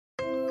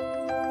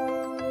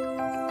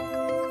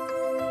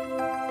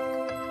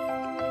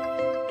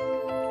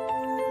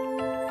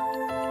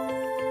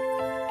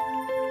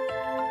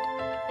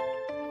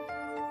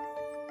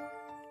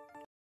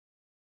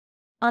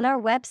On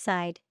our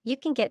website, you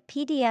can get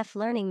PDF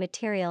learning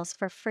materials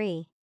for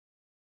free.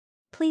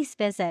 Please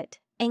visit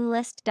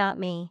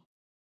englist.me.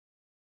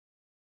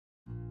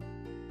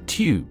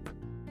 Tube.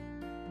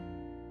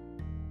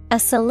 A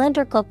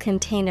cylindrical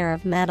container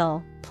of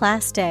metal,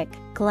 plastic,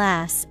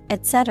 glass,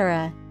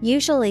 etc.,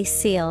 usually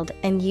sealed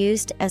and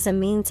used as a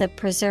means of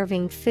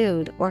preserving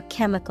food or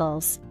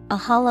chemicals, a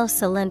hollow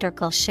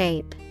cylindrical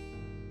shape.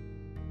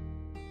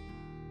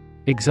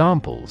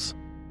 Examples: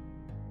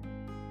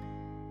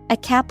 a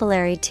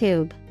capillary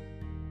tube,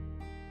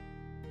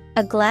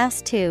 a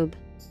glass tube.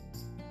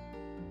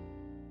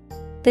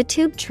 The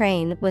tube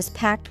train was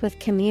packed with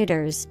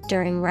commuters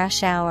during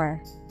rush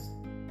hour.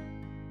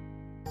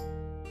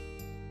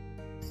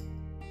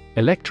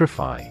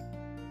 Electrify.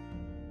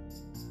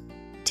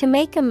 To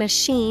make a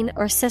machine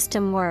or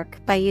system work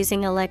by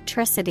using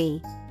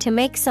electricity, to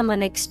make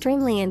someone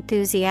extremely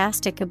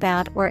enthusiastic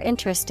about or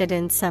interested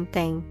in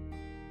something.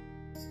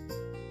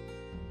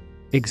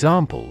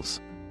 Examples: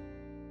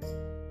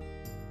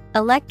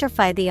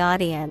 electrify the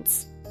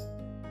audience.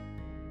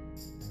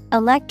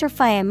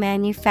 Electrify a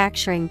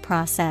manufacturing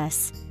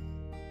process.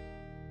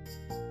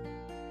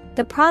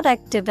 The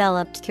product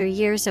developed through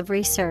years of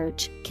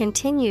research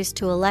continues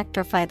to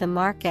electrify the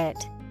market.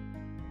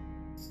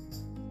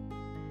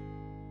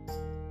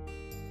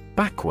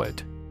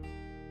 Backward.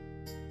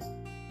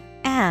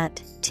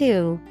 At,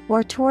 to,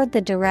 or toward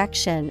the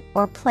direction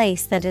or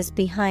place that is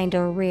behind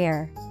or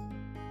rear.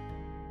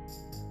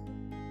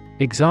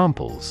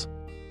 Examples: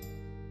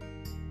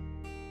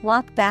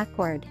 walk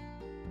backward.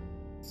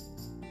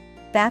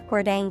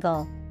 Backward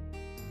angle.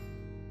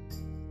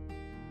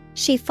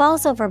 She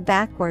falls over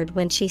backward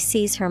when she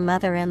sees her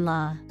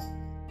mother-in-law.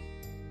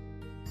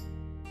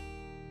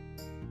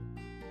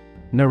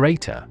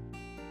 Narrator.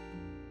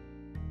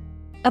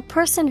 A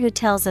person who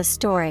tells a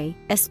story,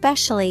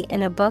 especially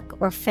in a book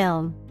or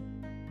film.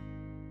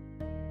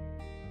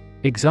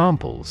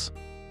 Examples: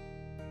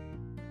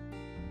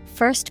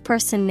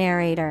 first-person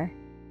narrator.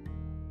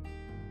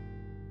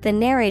 The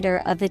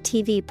narrator of the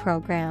TV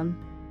program.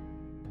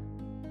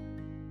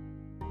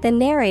 The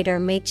narrator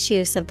makes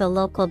use of the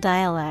local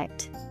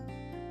dialect.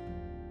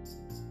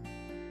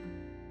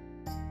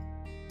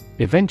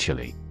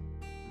 Eventually.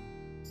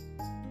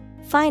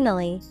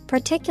 Finally,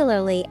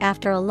 particularly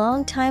after a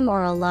long time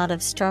or a lot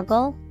of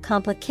struggle,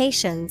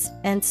 complications,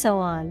 and so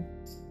on.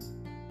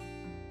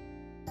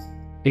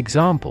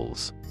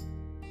 Examples: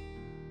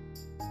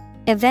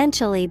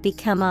 eventually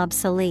become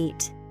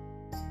obsolete.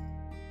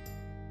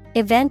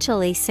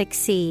 Eventually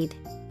succeed.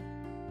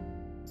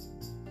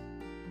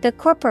 The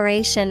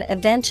corporation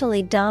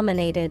eventually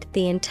dominated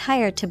the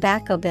entire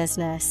tobacco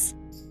business.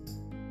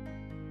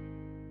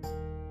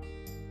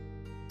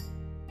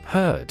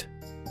 Herd.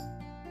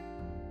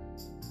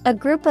 A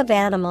group of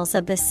animals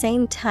of the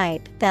same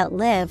type that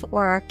live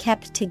or are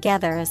kept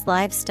together as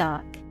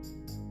livestock.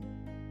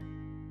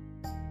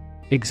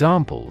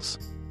 Examples: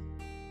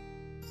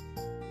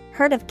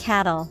 herd of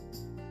cattle.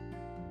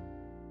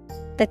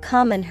 The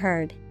common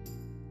herd.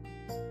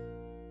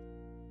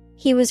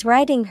 He was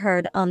riding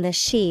herd on the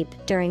sheep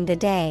during the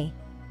day.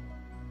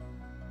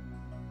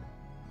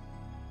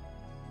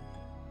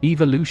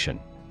 Evolution.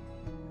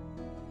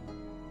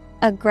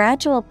 A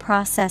gradual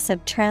process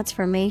of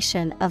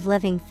transformation of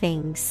living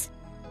things.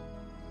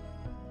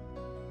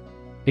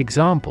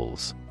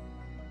 Examples: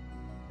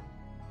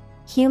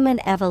 human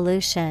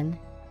evolution.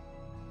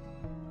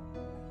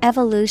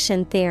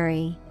 Evolution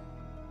theory.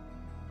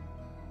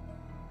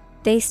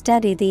 They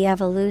study the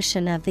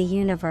evolution of the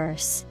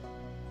universe.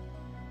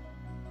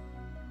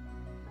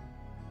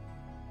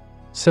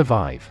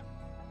 Survive.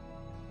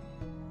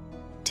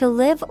 To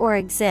live or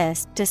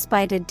exist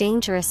despite a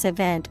dangerous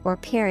event or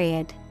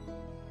period.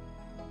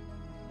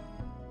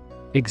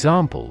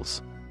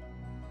 Examples: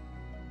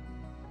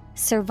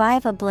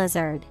 survive a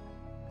blizzard.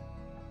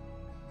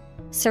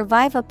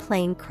 Survive a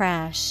plane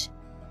crash.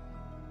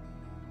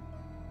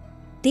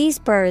 These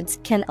birds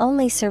can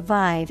only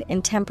survive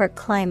in temperate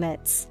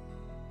climates.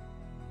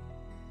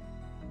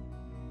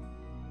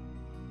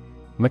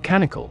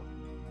 Mechanical.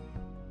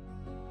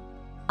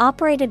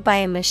 Operated by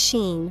a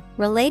machine,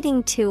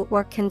 relating to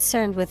or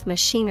concerned with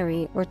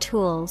machinery or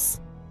tools.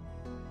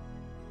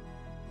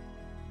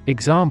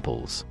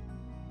 Examples: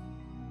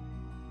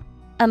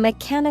 a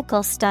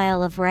mechanical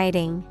style of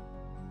writing.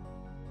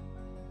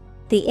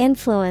 The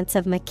influence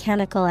of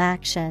mechanical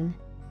action.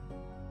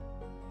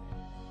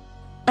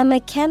 A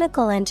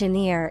mechanical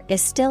engineer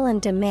is still in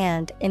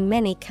demand in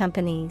many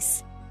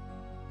companies.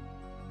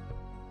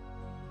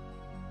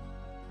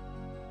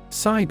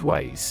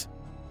 Sideways.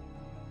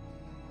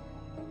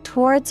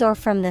 Towards or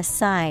from the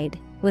side,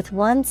 with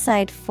one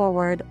side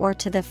forward or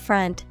to the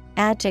front,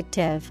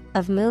 adjective,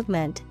 of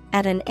movement,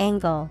 at an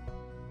angle.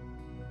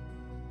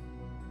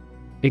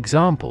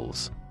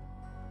 Examples: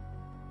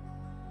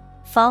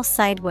 fall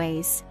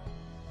sideways.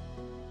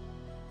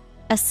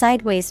 A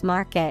sideways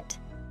market.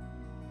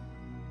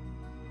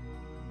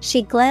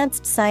 She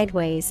glanced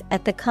sideways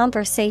at the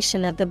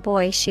conversation of the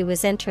boy she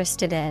was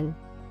interested in.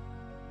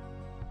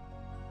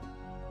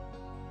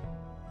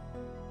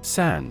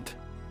 Sand.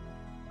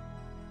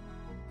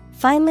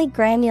 Finely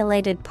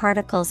granulated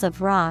particles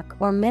of rock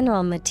or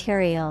mineral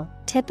material,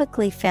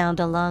 typically found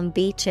along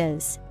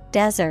beaches,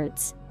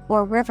 deserts,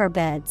 or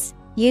riverbeds,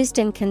 used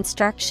in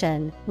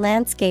construction,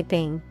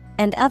 landscaping,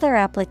 and other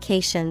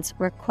applications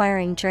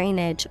requiring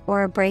drainage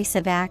or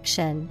abrasive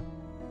action.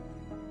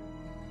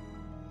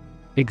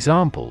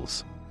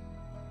 Examples: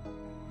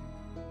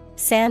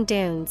 Sand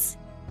dunes,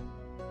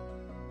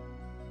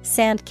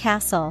 sand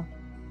castle.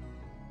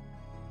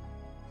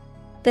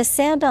 The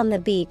sand on the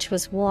beach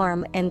was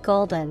warm and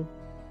golden.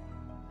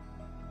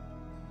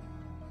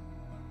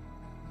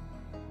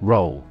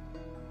 Roll.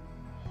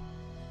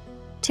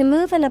 To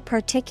move in a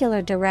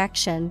particular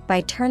direction by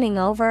turning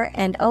over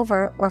and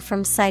over or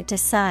from side to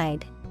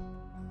side.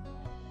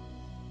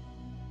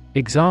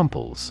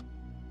 Examples: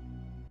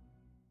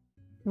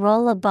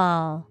 Roll a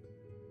ball.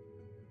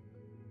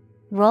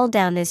 Roll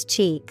down his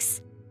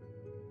cheeks.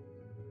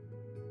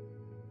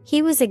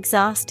 He was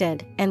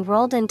exhausted and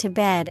rolled into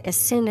bed as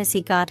soon as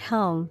he got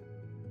home.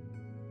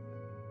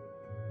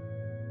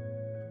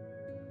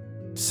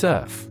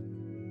 Surf.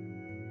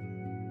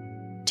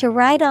 To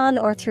ride on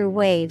or through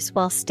waves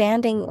while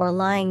standing or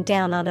lying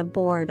down on a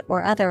board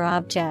or other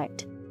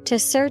object. To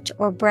search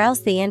or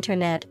browse the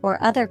internet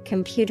or other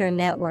computer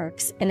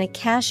networks in a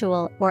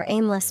casual or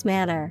aimless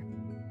manner.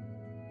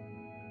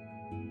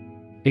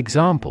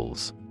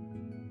 Examples: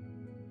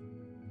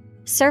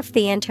 Surf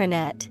the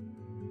internet.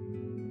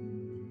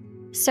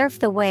 Surf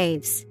the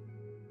waves.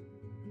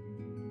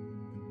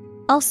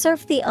 I'll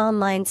surf the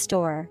online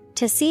store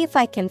to see if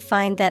I can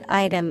find that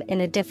item in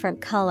a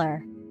different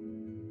color.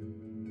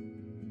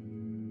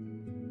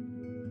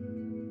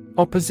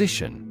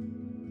 Opposition.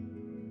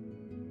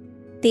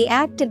 The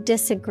act of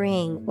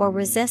disagreeing or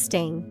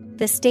resisting,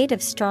 the state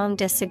of strong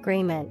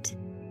disagreement.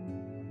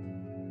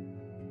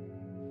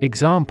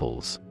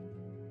 Examples: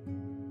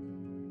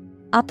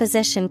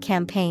 Opposition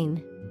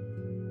campaign.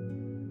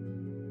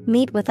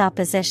 Meet with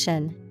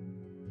opposition.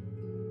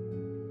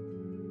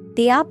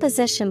 The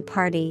opposition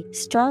party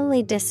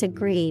strongly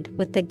disagreed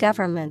with the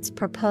government's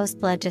proposed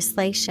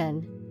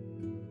legislation.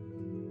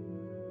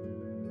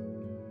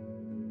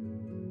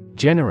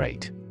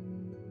 Generate.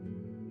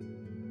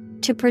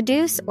 To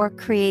produce or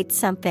create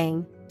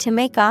something, to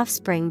make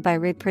offspring by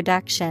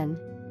reproduction.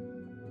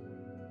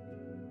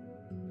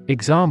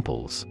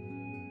 Examples: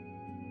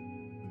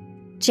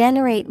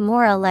 Generate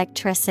more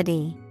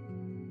electricity.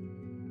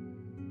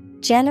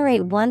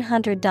 Generate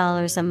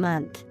 $100 a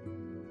month.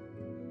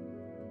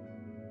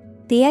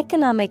 The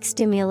economic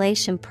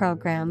stimulation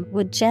program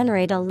would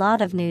generate a lot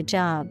of new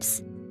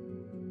jobs.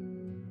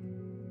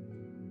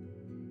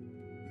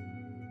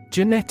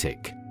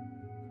 Genetic.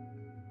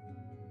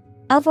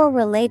 Of or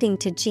relating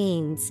to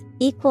genes,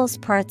 equals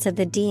parts of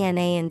the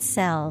DNA in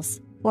cells,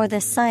 or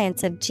the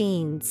science of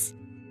genes.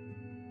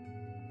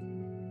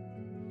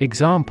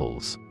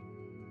 Examples: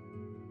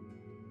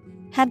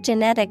 Have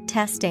genetic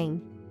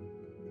testing.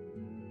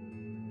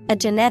 A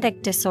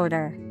genetic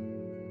disorder.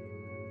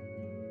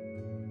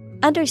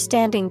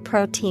 Understanding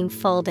protein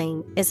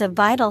folding is a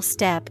vital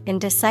step in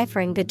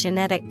deciphering the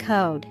genetic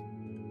code.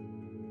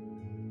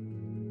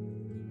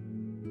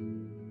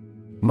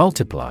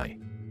 Multiply.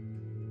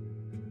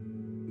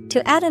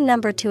 To add a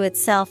number to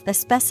itself a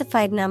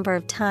specified number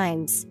of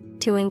times,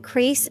 to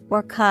increase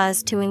or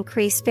cause to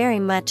increase very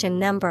much in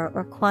number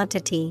or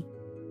quantity.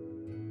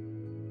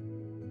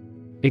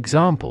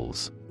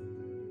 Examples: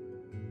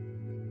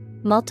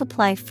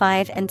 Multiply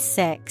 5 and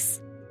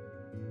 6.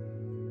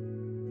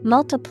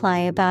 Multiply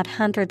about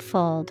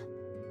 100-fold.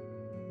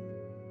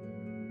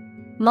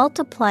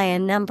 Multiply a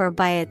number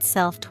by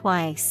itself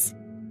twice.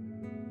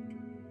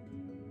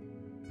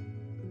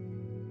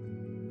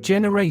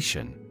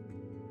 Generation.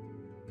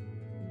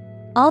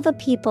 All the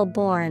people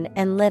born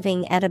and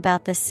living at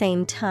about the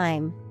same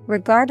time,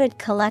 regarded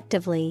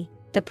collectively,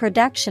 the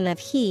production of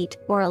heat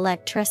or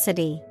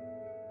electricity.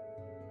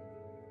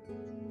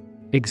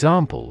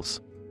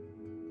 Examples: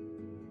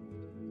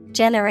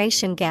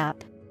 Generation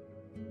gap.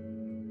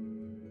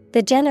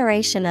 The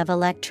generation of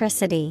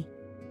electricity.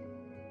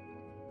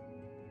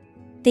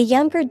 The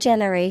younger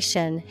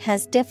generation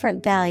has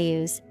different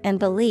values and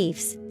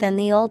beliefs than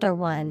the older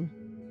one.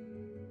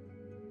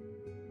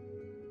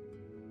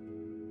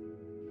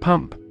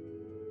 Pump.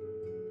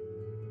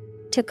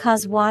 To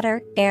cause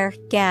water, air,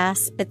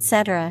 gas,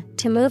 etc.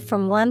 to move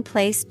from one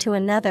place to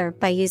another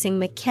by using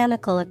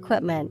mechanical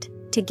equipment,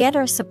 to get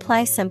or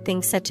supply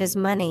something such as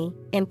money,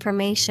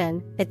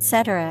 information,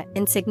 etc.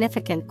 in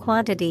significant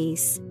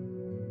quantities.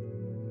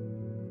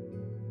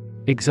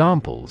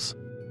 Examples: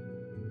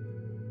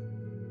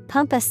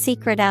 Pump a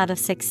secret out of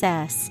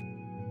success.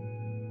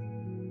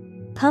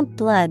 Pump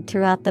blood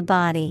throughout the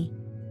body.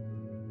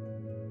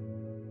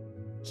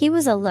 He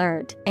was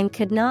alert and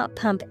could not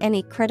pump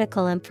any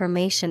critical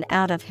information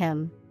out of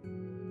him.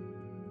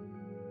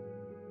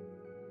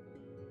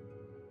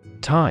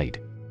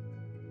 Tide.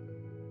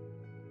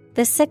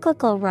 The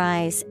cyclical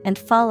rise and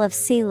fall of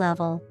sea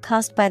level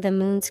caused by the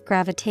moon's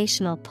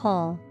gravitational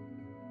pull.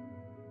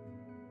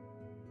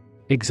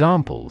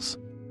 Examples: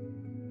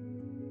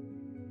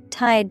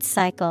 Tide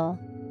cycle.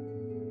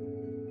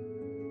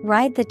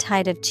 Ride the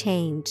tide of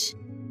change.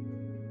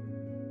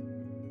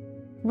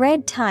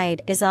 Red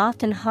tide is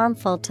often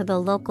harmful to the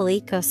local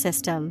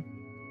ecosystem.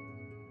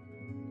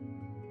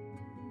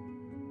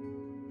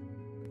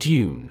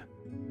 Dune.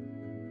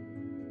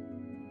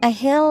 A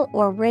hill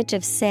or ridge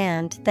of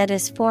sand that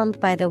is formed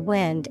by the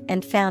wind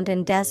and found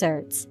in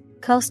deserts,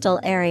 coastal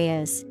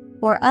areas,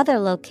 or other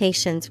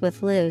locations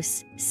with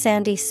loose,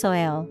 sandy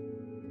soil.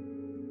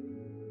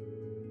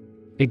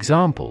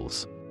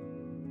 Examples: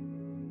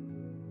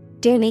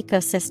 Dune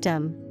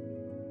ecosystem.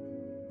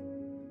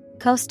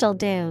 Coastal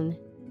dune.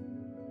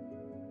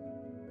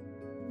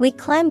 We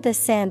climbed the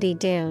sandy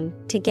dune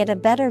to get a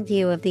better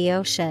view of the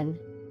ocean.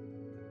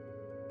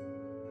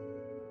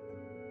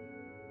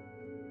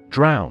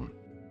 Drown.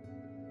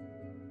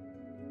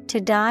 To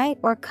die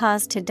or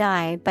cause to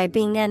die by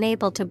being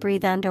unable to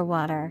breathe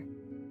underwater.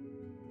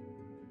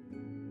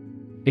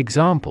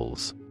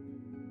 Examples: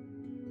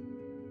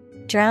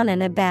 Drown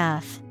in a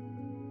bath.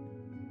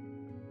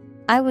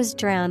 I was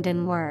drowned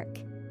in work.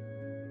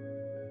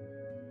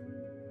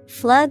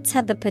 Floods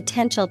have the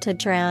potential to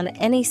drown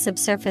any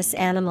subsurface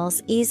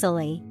animals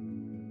easily.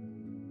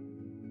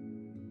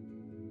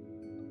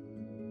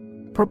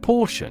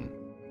 Proportion.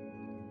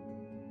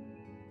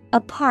 A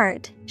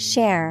part,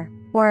 share,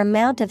 or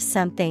amount of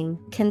something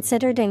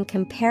considered in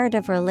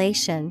comparative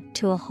relation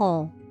to a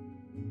whole.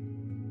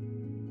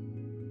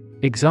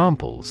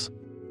 Examples: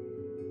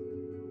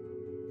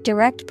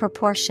 Direct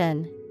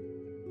proportion.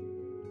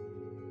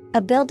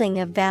 A building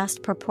of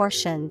vast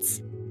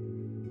proportions.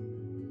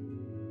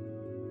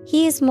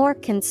 He is more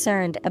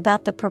concerned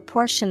about the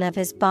proportion of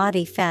his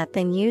body fat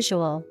than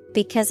usual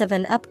because of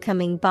an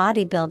upcoming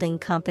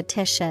bodybuilding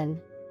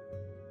competition.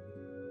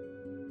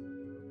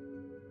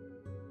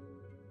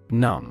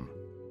 Numb.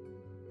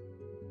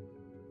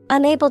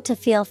 Unable to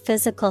feel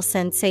physical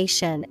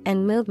sensation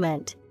and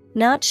movement,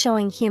 not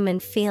showing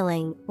human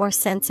feeling or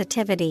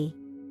sensitivity.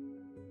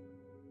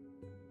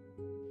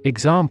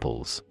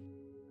 Examples: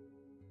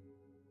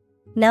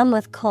 Numb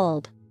with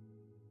cold.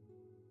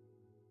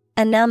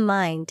 A numb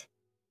mind.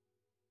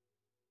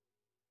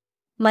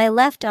 My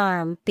left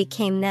arm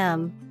became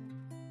numb.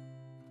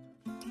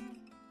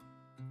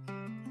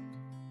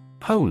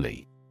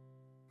 Holy.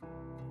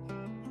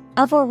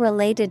 Of or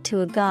related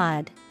to a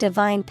god,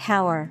 divine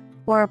power,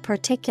 or a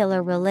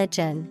particular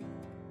religion.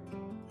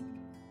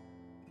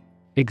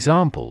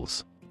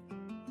 Examples: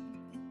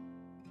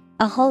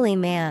 A holy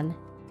man.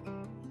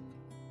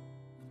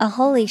 A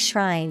holy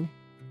shrine.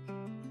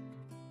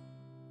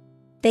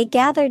 They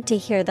gathered to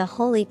hear the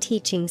holy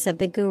teachings of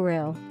the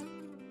Guru.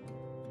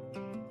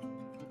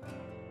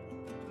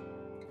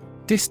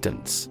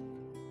 Distance.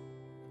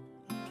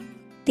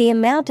 The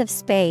amount of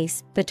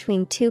space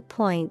between 2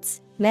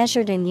 points,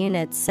 measured in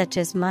units such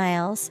as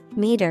miles,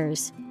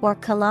 meters, or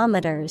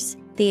kilometers,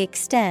 the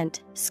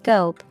extent,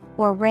 scope,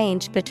 or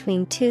range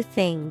between two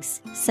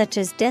things, such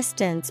as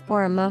distance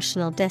or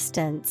emotional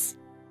distance.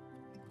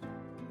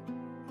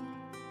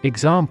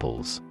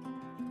 Examples: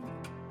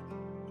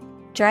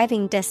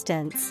 Driving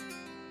distance.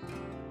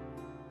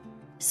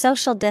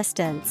 Social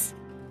distance.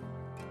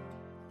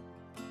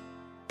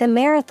 The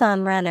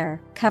marathon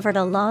runner covered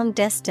a long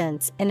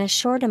distance in a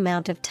short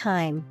amount of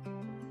time.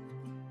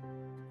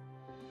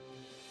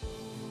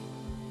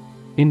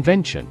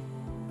 Invention.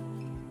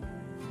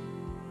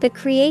 The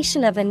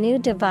creation of a new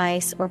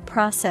device or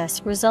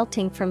process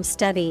resulting from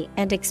study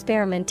and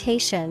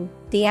experimentation,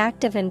 the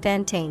act of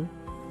inventing.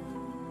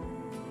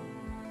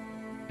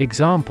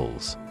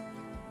 Examples: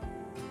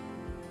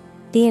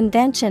 The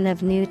invention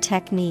of new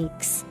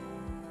techniques.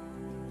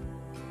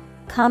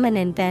 Common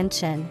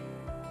invention.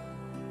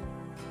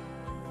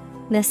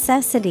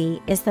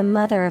 Necessity is the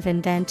mother of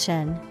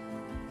invention.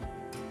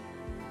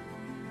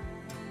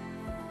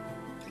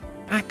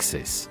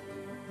 Axis.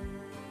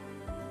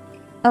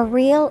 A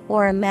real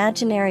or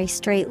imaginary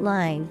straight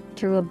line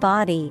through a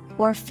body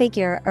or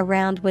figure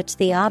around which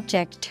the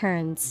object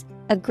turns,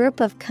 a group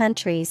of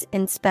countries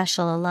in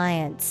special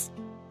alliance.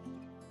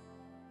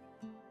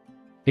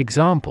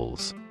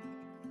 Examples: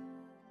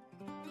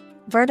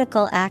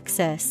 Vertical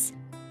axis.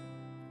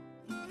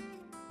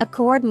 A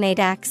coordinate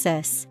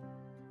axis.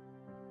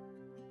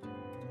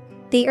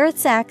 The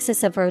Earth's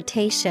axis of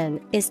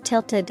rotation is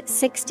tilted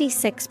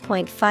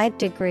 66.5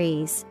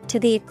 degrees to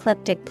the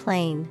ecliptic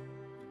plane.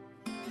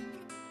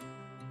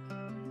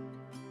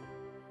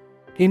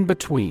 In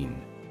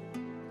between.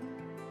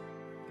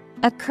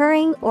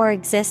 Occurring or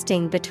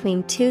existing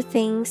between two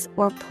things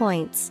or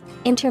points,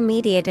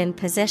 intermediate in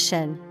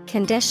position,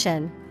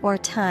 condition, or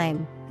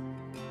time.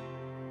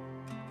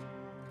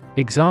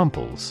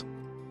 Examples: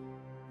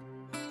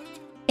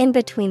 In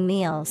between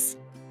meals.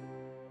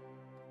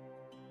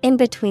 In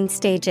between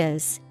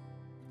stages.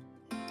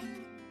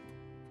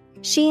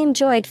 She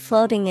enjoyed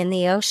floating in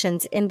the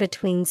ocean's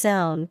in-between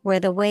zone where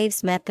the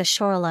waves met the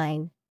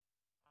shoreline.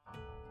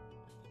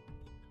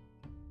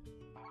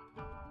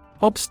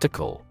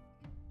 Obstacle.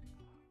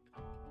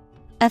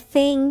 A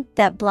thing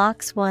that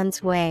blocks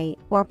one's way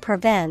or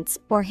prevents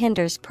or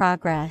hinders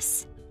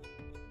progress.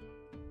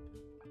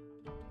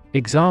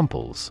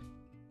 Examples: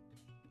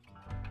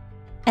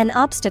 An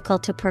obstacle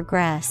to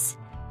progress.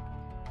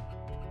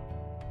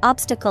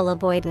 Obstacle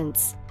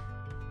avoidance.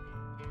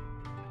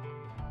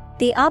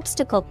 The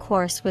obstacle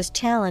course was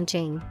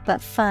challenging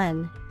but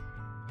fun.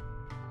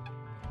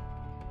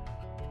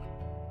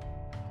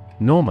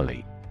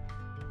 Normally.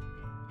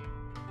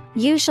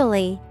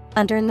 Usually,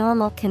 under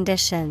normal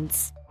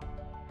conditions.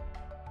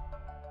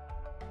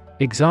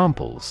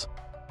 Examples: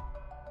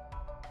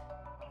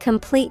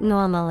 complete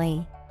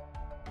normally.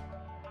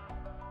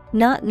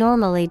 Not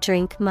normally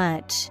drink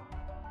much.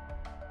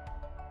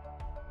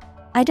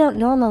 I don't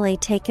normally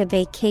take a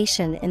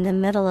vacation in the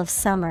middle of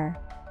summer.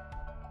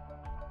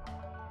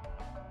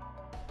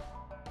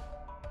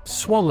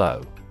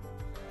 Swallow.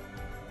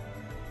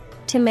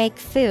 To make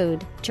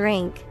food,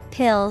 drink,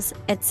 pills,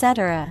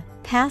 etc.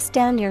 pass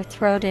down your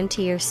throat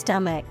into your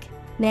stomach.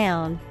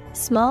 Noun,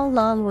 small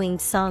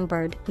long-winged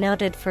songbird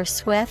noted for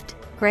swift,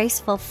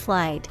 graceful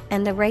flight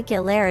and the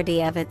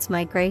regularity of its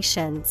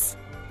migrations.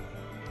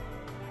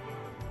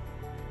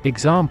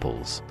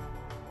 Examples: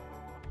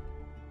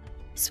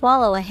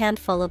 swallow a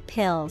handful of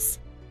pills.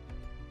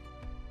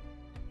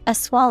 A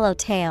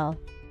swallowtail.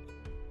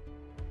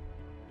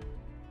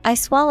 I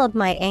swallowed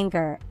my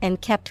anger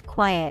and kept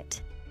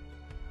quiet.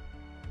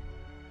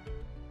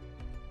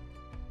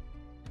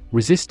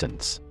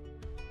 Resistance.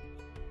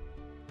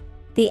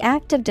 The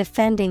act of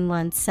defending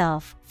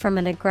oneself from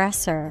an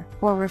aggressor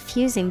or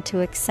refusing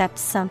to accept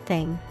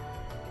something.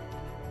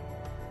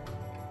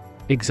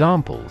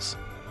 Examples: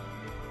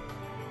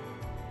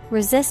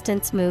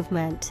 resistance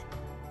movement.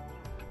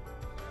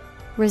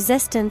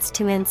 Resistance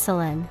to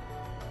insulin.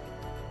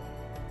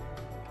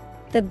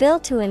 The bill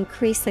to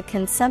increase the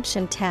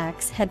consumption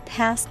tax had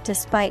passed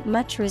despite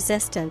much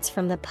resistance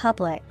from the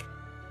public.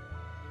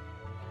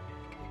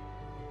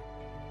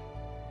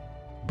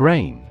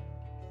 Brain.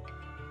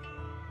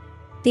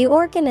 The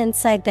organ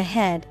inside the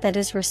head that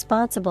is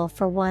responsible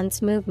for one's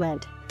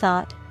movement,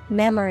 thought,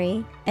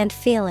 memory, and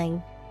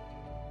feeling.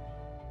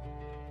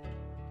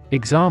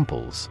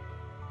 Examples: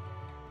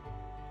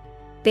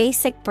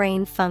 basic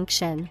brain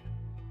function.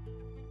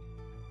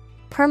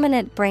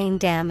 Permanent brain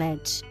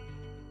damage.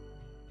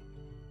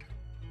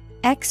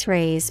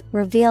 X-rays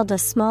revealed a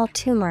small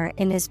tumor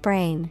in his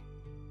brain.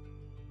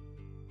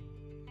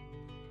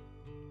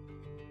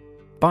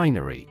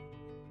 Binary.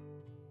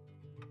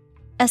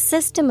 A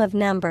system of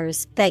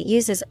numbers that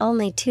uses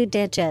only two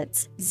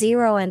digits,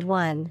 0 and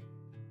 1.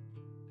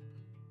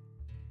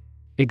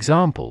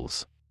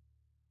 Examples: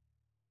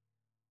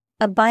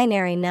 a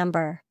binary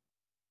number.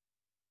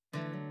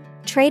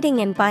 Trading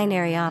in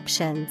binary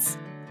options.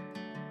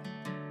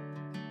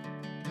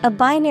 A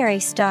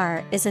binary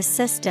star is a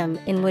system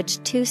in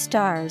which two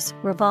stars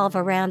revolve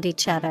around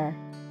each other.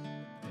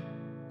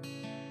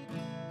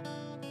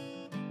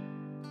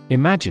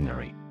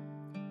 Imaginary.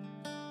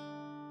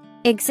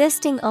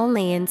 Existing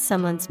only in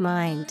someone's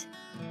mind.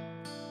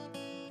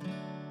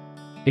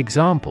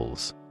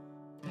 Examples: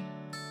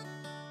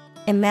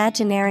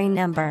 imaginary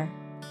number.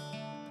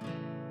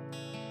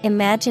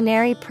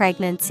 Imaginary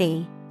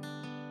pregnancy.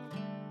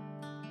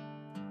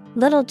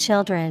 Little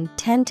children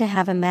tend to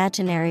have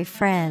imaginary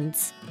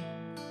friends.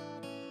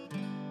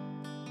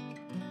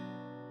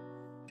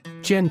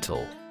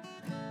 Gentle.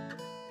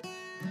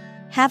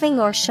 Having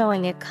or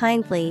showing a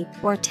kindly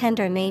or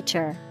tender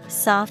nature,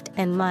 soft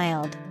and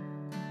mild.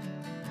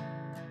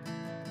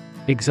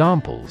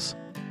 Examples: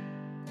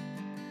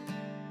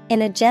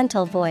 in a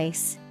gentle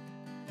voice.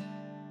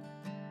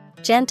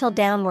 Gentle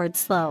downward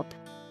slope.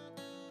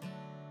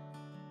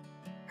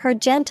 Her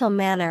gentle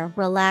manner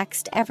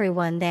relaxed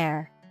everyone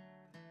there.